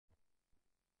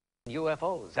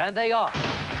UFOs, and they are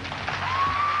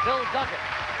Phil Duggett,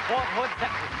 Fort Hood,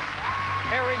 Texas;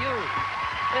 Harry Hughes,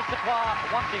 Issaquah,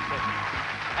 Washington;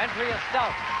 Andrea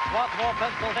Stout, Swarthmore,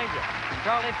 Pennsylvania;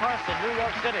 Charlie Carson, New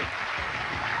York City;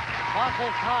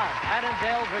 Marshall Kahn,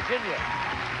 Annandale, Virginia;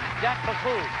 Jack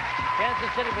McClure,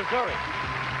 Kansas City, Missouri;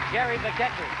 Gary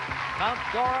McKechnie, Mount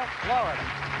Dora, Florida;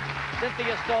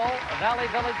 Cynthia Stoll, Valley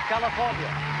Village,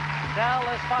 California; Sal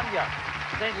Espana,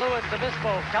 St. Louis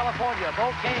Obispo, California;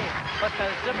 Bo Kane,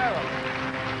 Bethesda, Maryland.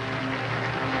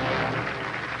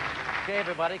 Okay,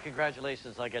 everybody,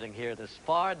 congratulations on getting here this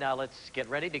far. Now let's get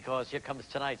ready, because here comes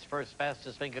tonight's first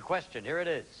fastest finger question. Here it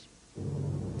is.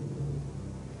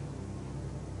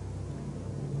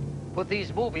 Put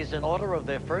these movies in order of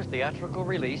their first theatrical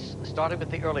release, starting with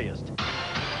the earliest.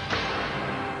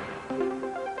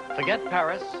 Forget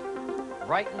Paris,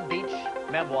 Brighton Beach,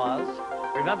 Memoirs,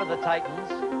 Remember the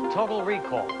Titans, Total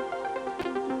Recall.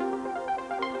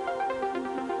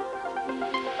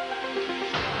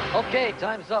 Okay,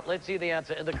 time's up. Let's see the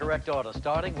answer in the correct order,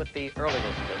 starting with the earliest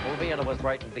movie, and it was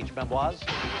Brighton Beach Memoirs.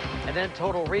 And then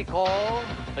Total Recall,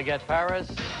 Forget Paris,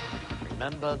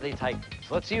 Remember the Titans.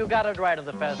 Let's see who got it right in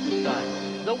the fastest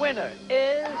time. The winner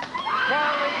is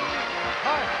Charlie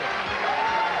Carson.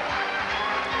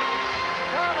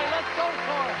 Charlie, let's go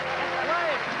for it. That's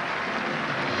right.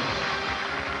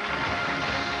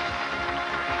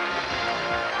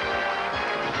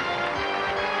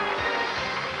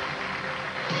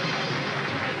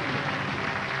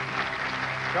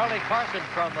 Charlie Carson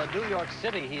from New York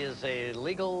City. He is a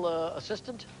legal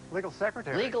assistant? Legal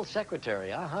secretary. Legal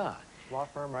secretary, uh-huh. Law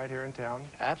firm right here in town.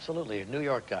 Absolutely, a New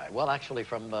York guy. Well, actually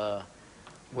from where?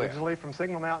 Originally from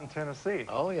Signal Mountain, Tennessee.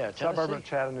 Oh, yeah, Tennessee. Suburb of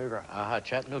Chattanooga. Uh-huh,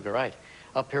 Chattanooga, right.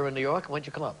 Up here in New York, when'd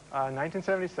you come up?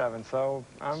 1977, so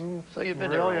I'm so you've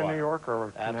been really there a New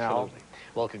Yorker now. Absolutely.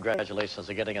 Well, congratulations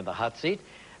on getting in the hot seat.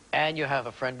 And you have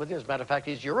a friend with you. As a matter of fact,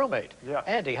 he's your roommate. Yeah.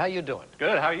 Andy, how you doing?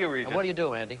 Good. How are you, Regent? And what do you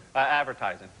do, Andy?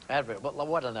 Advertising.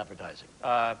 What in advertising?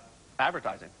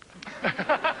 Advertising.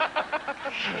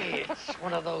 Gee, it's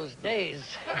one of those days.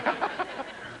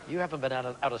 You haven't been out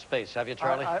of space, have you,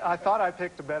 Charlie? I thought I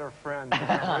picked a better friend to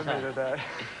come with me today.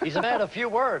 He's a man of few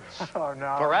words. Oh,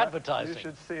 no. For advertising. You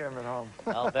should see him at home.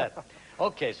 I'll bet.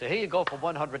 Okay, so here you go for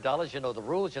 $100. You know the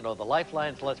rules, you know the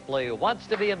lifelines. Let's play Who Wants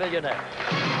to Be a Millionaire?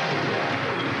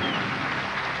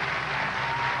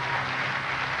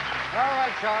 All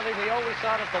right, Charlie, we always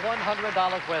start at the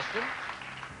 $100 question.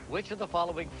 Which of the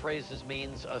following phrases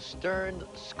means a stern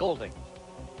scolding?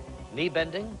 Knee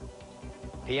bending,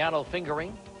 piano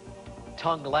fingering,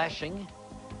 tongue lashing,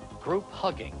 group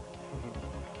hugging.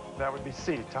 That would be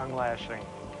C, tongue lashing.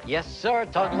 Yes, sir,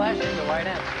 tongue lashing, the right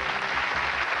answer.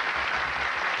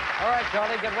 All right,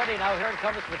 Charlie, get ready now. Here it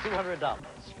comes for $200.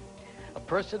 A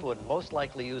person would most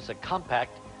likely use a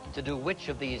compact to do which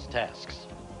of these tasks?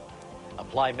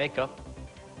 Apply makeup,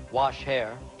 wash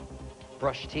hair,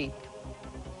 brush teeth,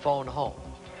 phone home.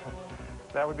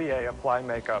 That would be A, apply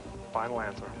makeup. Final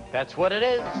answer. That's what it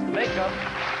is, makeup.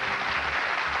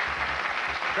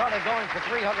 Charlie, going for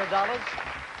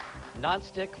 $300.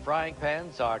 Non-stick frying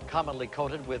pans are commonly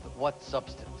coated with what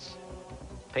substance?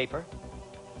 Paper,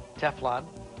 Teflon,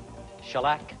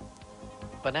 shellac,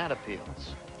 banana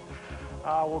peels.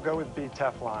 We'll go with B,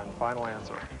 Teflon. Final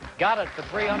answer. Got it for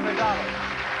 $300.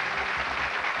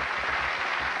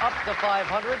 Up to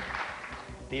 $500.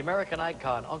 The American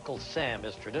icon Uncle Sam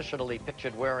is traditionally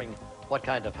pictured wearing what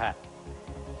kind of hat?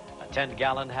 A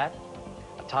 10-gallon hat,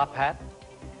 a top hat,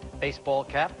 baseball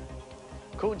cap,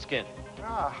 coonskin.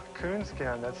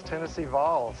 Coonskin. That's Tennessee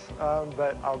Vols.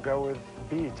 But I'll go with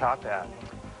B, top hat.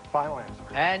 Final answer.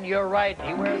 And you're right.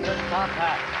 He wears a top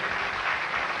hat.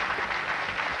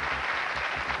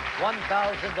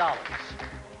 $1,000.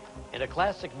 In a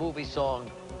classic movie song,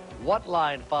 what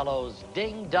line follows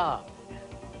ding dong?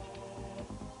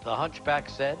 The hunchback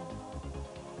said,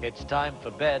 "It's time for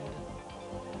bed.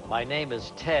 My name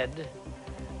is Ted.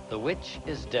 The witch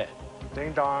is dead."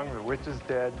 Ding dong, the witch is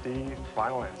dead. D,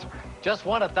 final answer. Just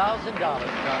won $1,000, Charlie. When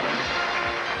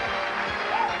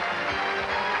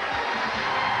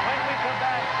we come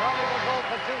back, Charlie will go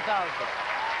for $2,000.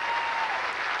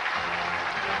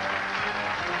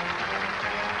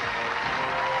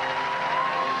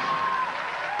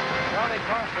 Charlie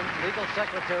Carson, legal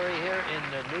secretary here in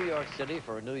New York City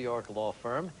for a New York law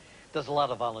firm. Does a lot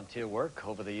of volunteer work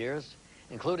over the years,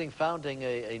 including founding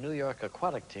a New York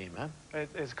aquatic team, huh?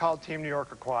 It's called Team New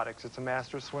York Aquatics. It's a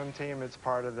master swim team. It's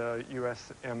part of the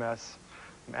USMS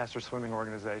Master Swimming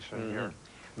Organization here.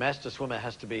 Master swimmer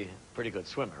has to be a pretty good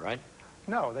swimmer, right?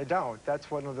 No, they don't. That's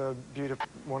one of the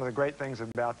great things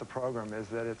about the program is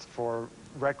that it's for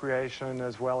recreation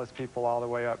as well as people all the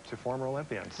way up to former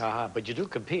Olympians. But you do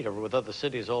compete with other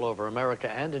cities all over America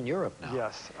and in Europe now.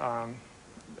 Yes.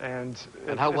 And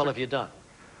how well have you done?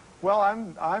 Well,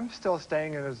 I'm still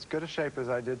staying in as good a shape as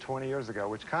I did 20 years ago,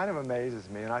 which kind of amazes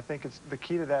me. And I think the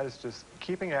key to that is just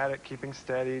keeping at it, keeping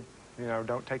steady. You know,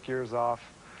 don't take years off.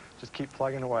 Just keep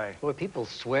plugging away. Well, people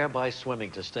swear by swimming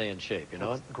to stay in shape, you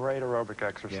know? It's great aerobic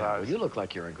exercise. Yeah, well, you look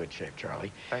like you're in good shape,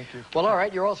 Charlie. Thank you. Well, all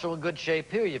right, you're also in good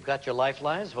shape here. You've got your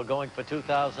lifelines. We're going for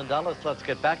 $2,000. Let's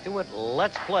get back to it.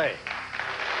 Let's play.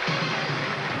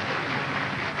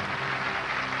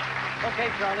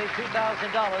 Okay, Charlie,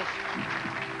 $2,000.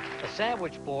 A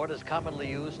sandwich board is commonly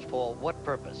used for what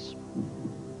purpose?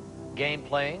 Game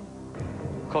playing,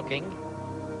 cooking,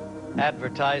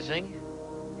 advertising,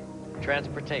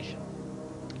 transportation.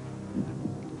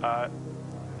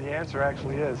 The answer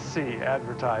actually is C,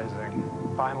 advertising.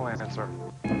 Final answer.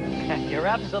 You're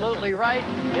absolutely right.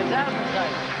 It's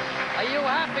advertising. Are you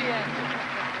happy, Andrew?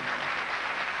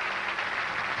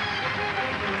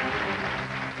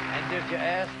 And did you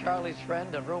ask Charlie's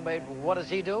friend and roommate, what does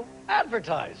he do?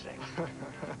 Advertising.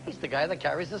 He's the guy that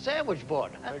carries the sandwich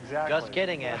board. Exactly. Just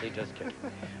kidding, Andy, just kidding.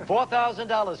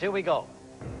 $4,000, here we go.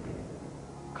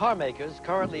 Car makers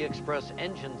currently express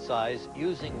engine size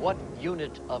using what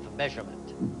unit of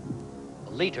measurement?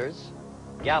 Liters,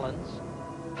 gallons,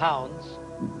 pounds,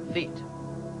 feet.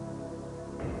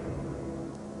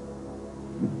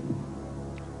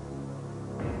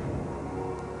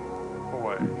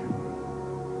 Boy,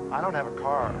 I don't have a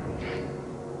car.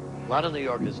 A lot of New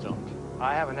Yorkers don't.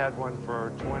 I haven't had one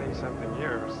for 20-something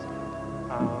years.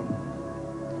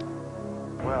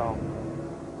 Well,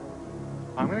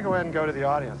 I'm going to go ahead and go to the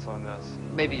audience on this.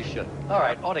 Maybe you should. All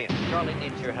right, audience, Charlie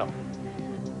needs your help.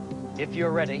 If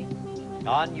you're ready,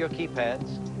 on your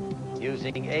keypads,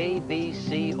 using A, B,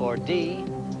 C, or D,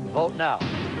 vote now.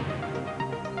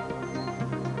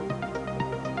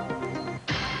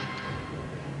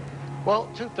 Well,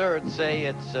 2/3 say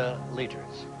it's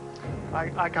liters.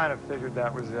 I kind of figured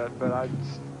that was it, but I'd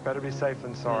better be safe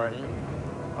than sorry.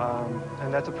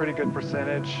 And that's a pretty good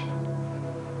percentage.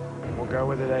 We'll go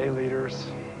with it, A, liters.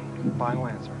 Final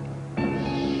answer.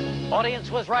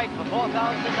 Audience was right for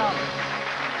 $4,000.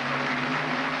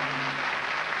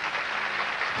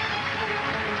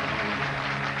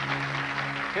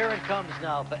 Here it comes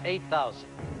now for $8,000.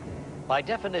 By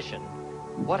definition,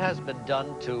 what has been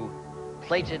done to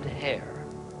plaited hair?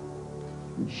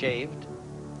 Shaved,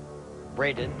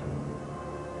 braided,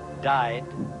 dyed,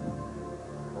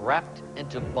 wrapped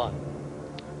into bun.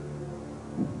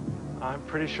 I'm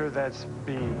pretty sure that's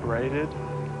B, braided.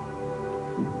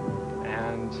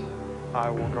 And I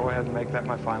will go ahead and make that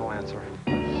my final answer.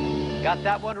 Got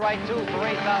that one right, too, for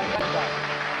 $8,000.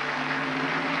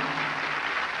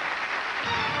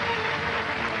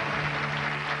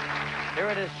 Here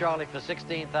it is, Charlie, for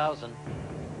 $16,000.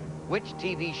 Which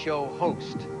TV show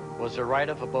host was a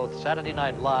writer for both Saturday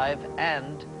Night Live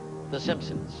and The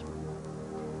Simpsons?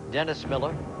 Dennis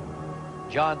Miller,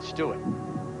 Jon Stewart,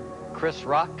 Chris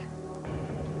Rock,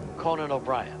 Conan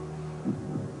O'Brien.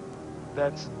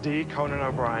 That's D, Conan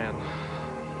O'Brien.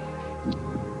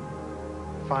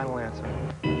 Final answer.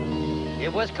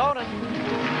 It was Conan.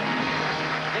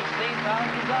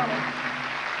 $16,000.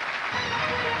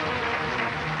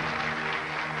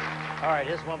 All right,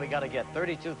 here's one we got to get.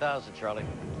 $32,000, Charlie.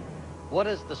 What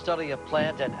is the study of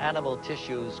plant and animal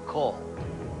tissues called?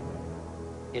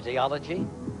 Etiology,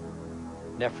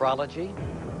 nephrology,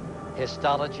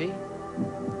 histology,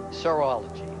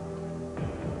 serology.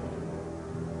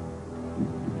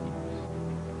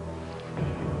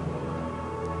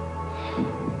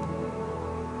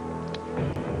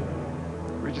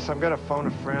 Regis, I'm going to phone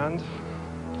a friend.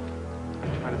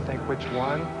 Trying to think which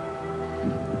one.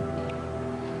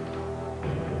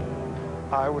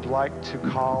 I would like to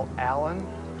call Alan.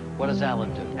 What does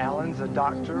Alan do? Alan's a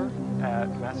doctor at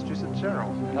Massachusetts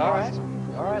General in All right.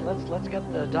 Boston. All right, let's get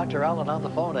Dr. Allen on the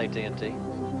phone, AT&T.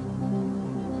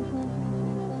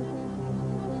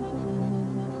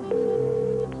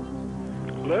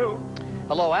 Hello?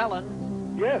 Hello, Alan.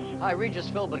 Yes. Hi, Regis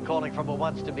Philbin calling from Who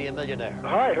Wants to Be a Millionaire.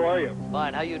 Hi, how are you?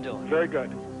 Fine, how you doing? Very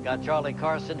good. Got Charlie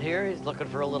Carson here. He's looking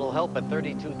for a little help at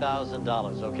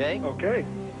 $32,000, okay? Okay.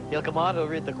 He'll come on, he'll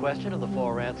read the question and the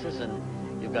 4 answers, and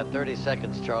you've got 30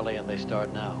 seconds, Charlie, and they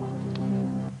start now.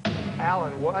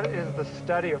 Alan, what is the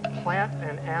study of plant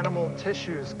and animal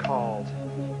tissues called?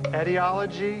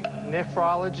 Etiology,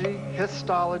 nephrology,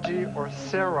 histology, or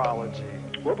serology?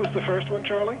 What was the first one,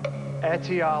 Charlie?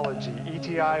 Etiology,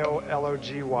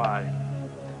 E-T-I-O-L-O-G-Y.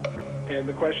 And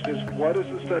the question is, what is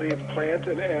the study of plant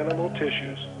and animal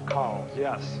tissues? Call,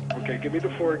 yes. Okay, give me the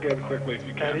four again quickly if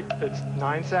you can. It's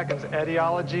 9 seconds.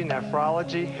 Etiology,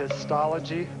 nephrology,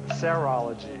 histology,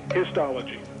 serology.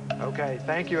 Histology. Okay,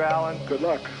 thank you, Alan. Good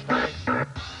luck.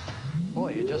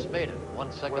 Boy, you just made it.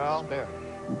 1 second Well, to spare.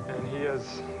 And he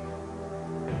is.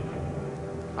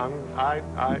 I'm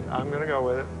going to go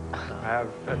with it. I have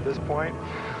at this point,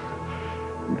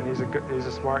 and he's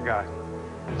a smart guy.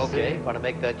 Okay, want to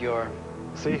make that your...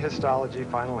 C, histology,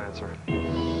 final answer.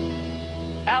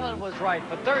 Alan was right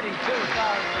for $32,000. All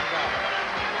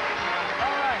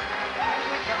right,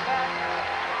 when we come back,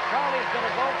 Charlie's going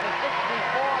to go for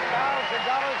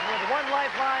 $64,000 with one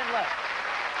lifeline left.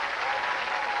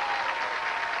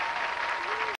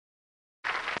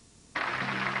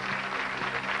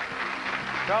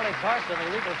 Charlie Carson, a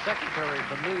legal secretary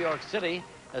from New York City,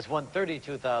 has won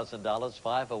 $32,000,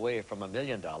 5 away from $1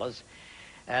 million.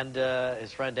 And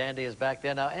his friend Andy is back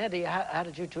there. Now, Andy, how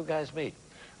did you two guys meet?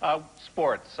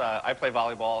 Sports. I play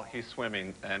volleyball, he's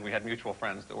swimming, and we had mutual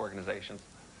friends, the organizations.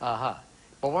 Uh-huh.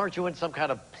 But weren't you in some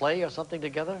kind of play or something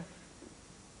together?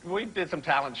 We did some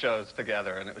talent shows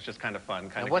together, and it was just kind of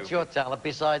fun. And what's your talent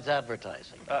besides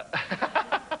advertising?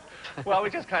 Well, we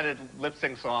just kind of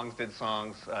lip-sync songs, did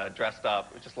songs, dressed up.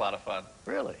 It was just a lot of fun.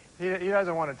 Really? He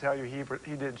doesn't want to tell you he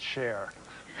did Cher.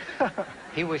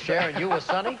 He was Cher and you were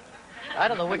Sonny? I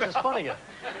don't know which is funnier.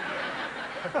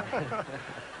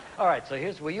 All right, so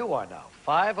here's where you are now.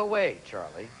 5 away,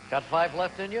 Charlie. Got 5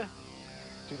 left in you?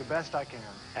 Do the best I can.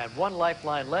 And 1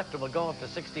 lifeline left, and we're going for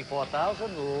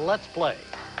 $64,000. Let's play.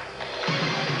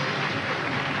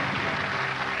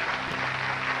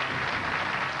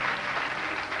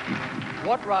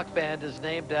 What rock band is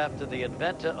named after the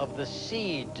inventor of the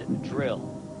seed drill?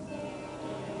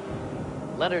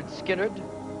 Leonard Skinner,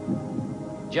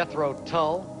 Jethro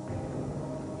Tull,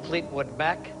 Fleetwood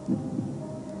Mac,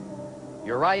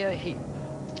 Uriah Heep.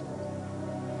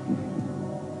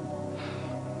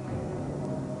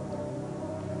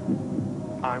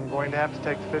 I'm going to have to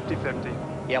take the 50-50.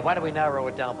 Yeah, why don't we narrow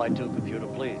it down by 2, computer,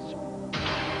 please?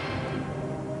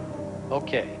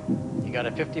 Okay, you got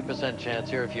a 50% chance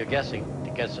here if you're guessing to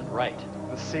guess it right.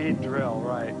 The seed drill,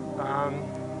 right.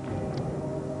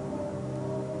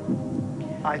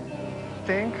 I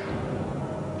think...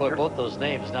 Boy, both those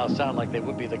names now sound like they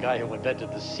would be the guy who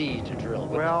invented the seed drill.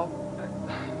 Well,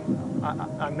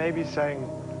 I may be saying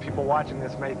people watching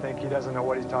this may think he doesn't know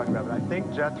what he's talking about, but I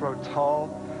think Jethro Tull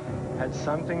had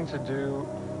something to do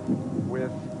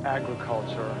with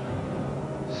agriculture.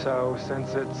 So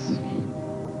since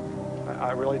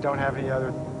I really don't have any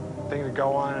other thing to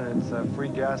go on and it's a free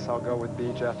guess, I'll go with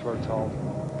B, Jethro Tull.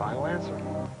 Final answer.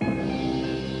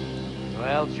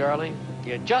 Well, Charlie,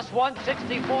 you just won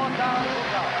 $64,000.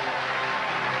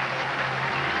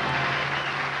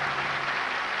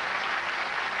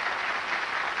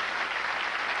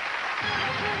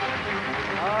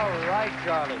 All right,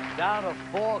 Charlie, down to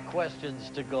 4 questions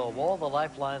to go. All the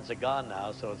lifelines are gone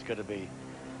now, so it's going to be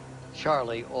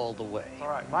Charlie all the way. All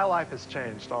right, my life has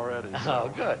changed already. So Oh,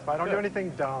 good. if I don't do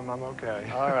anything dumb, I'm okay.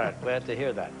 All right, glad to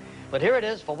hear that. But here it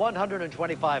is for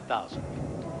 $125,000.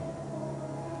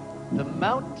 The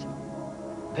Mount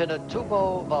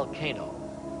Pinatubo volcano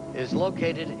is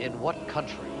located in what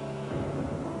country?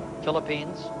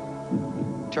 Philippines,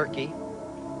 Turkey,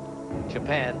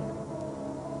 Japan,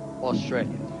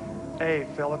 Australia. A,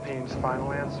 Philippines,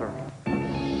 final answer.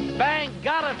 Bang,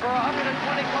 got it for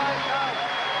 $125,000.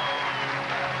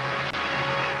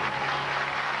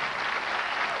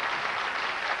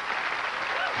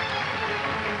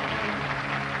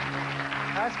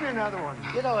 Ask me another one.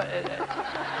 You know,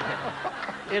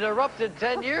 it erupted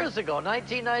 10 years ago,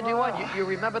 1991. Wow. You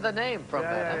remember the name from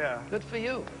Yeah, that, yeah, huh? yeah. Good for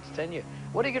you. It's 10 years.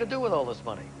 What are you going to do with all this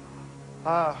money?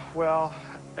 Well,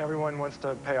 everyone wants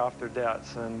to pay off their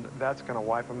debts, and that's going to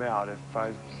wipe them out if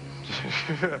I...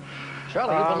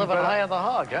 Charlie, you've been living but- high on the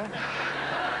hog, huh?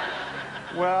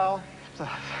 Well,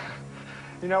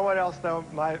 you know what else, though?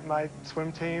 My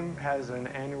swim team has an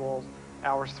annual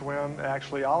hour swim.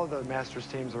 Actually, all of the Masters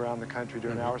teams around the country do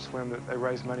an hour swim that they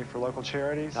raise money for local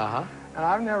charities. Uh-huh. And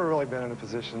I've never really been in a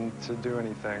position to do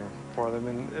anything for them.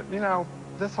 And, you know,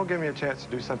 this will give me a chance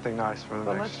to do something nice for the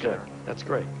Well, next that's year. good. That's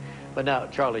great. But now,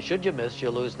 Charlie, should you miss,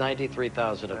 you'll lose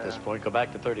 $93,000 at this point. Go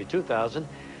back to $32,000.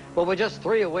 Well, we're just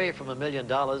 3 away from $1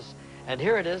 million. And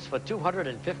here it is for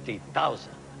 $250,000.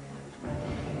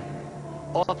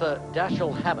 Author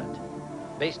Dashiell Hammett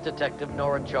based detective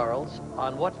Nora Charles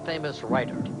on what famous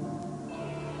writer?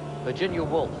 Virginia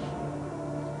Woolf,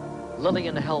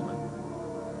 Lillian Hellman,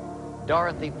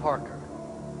 Dorothy Parker,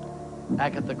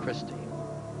 Agatha Christie.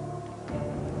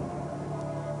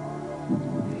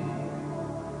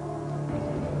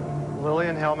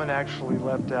 Lillian Hellman actually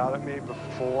leapt out at me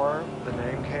before the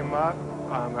name came up.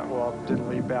 Well, it didn't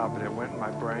leap out, but it went in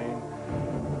my brain.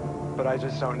 But I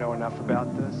just don't know enough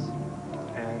about this.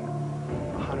 And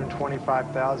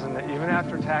 125,000, even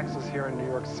after taxes here in New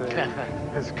York City,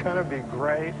 is going to be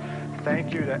great.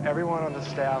 Thank you to everyone on the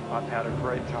staff. I've had a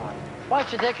great time. Why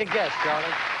don't you take a guess, Charlie?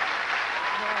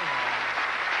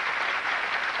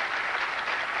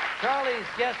 Charlie's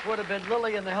guess would have been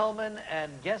Lillian Hellman,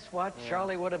 and guess what? Yeah.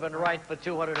 Charlie would have been right for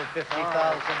 $250,000.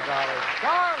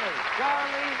 Charlie!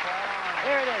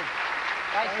 Here it is.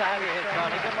 Nice to have you here,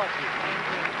 Charlie. Good luck to you.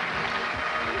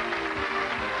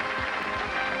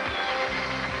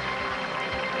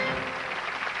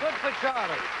 Good for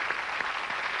Charlie.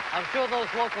 I'm sure those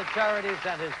local charities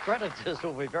and his creditors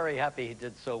will be very happy he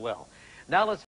did so well. Now let's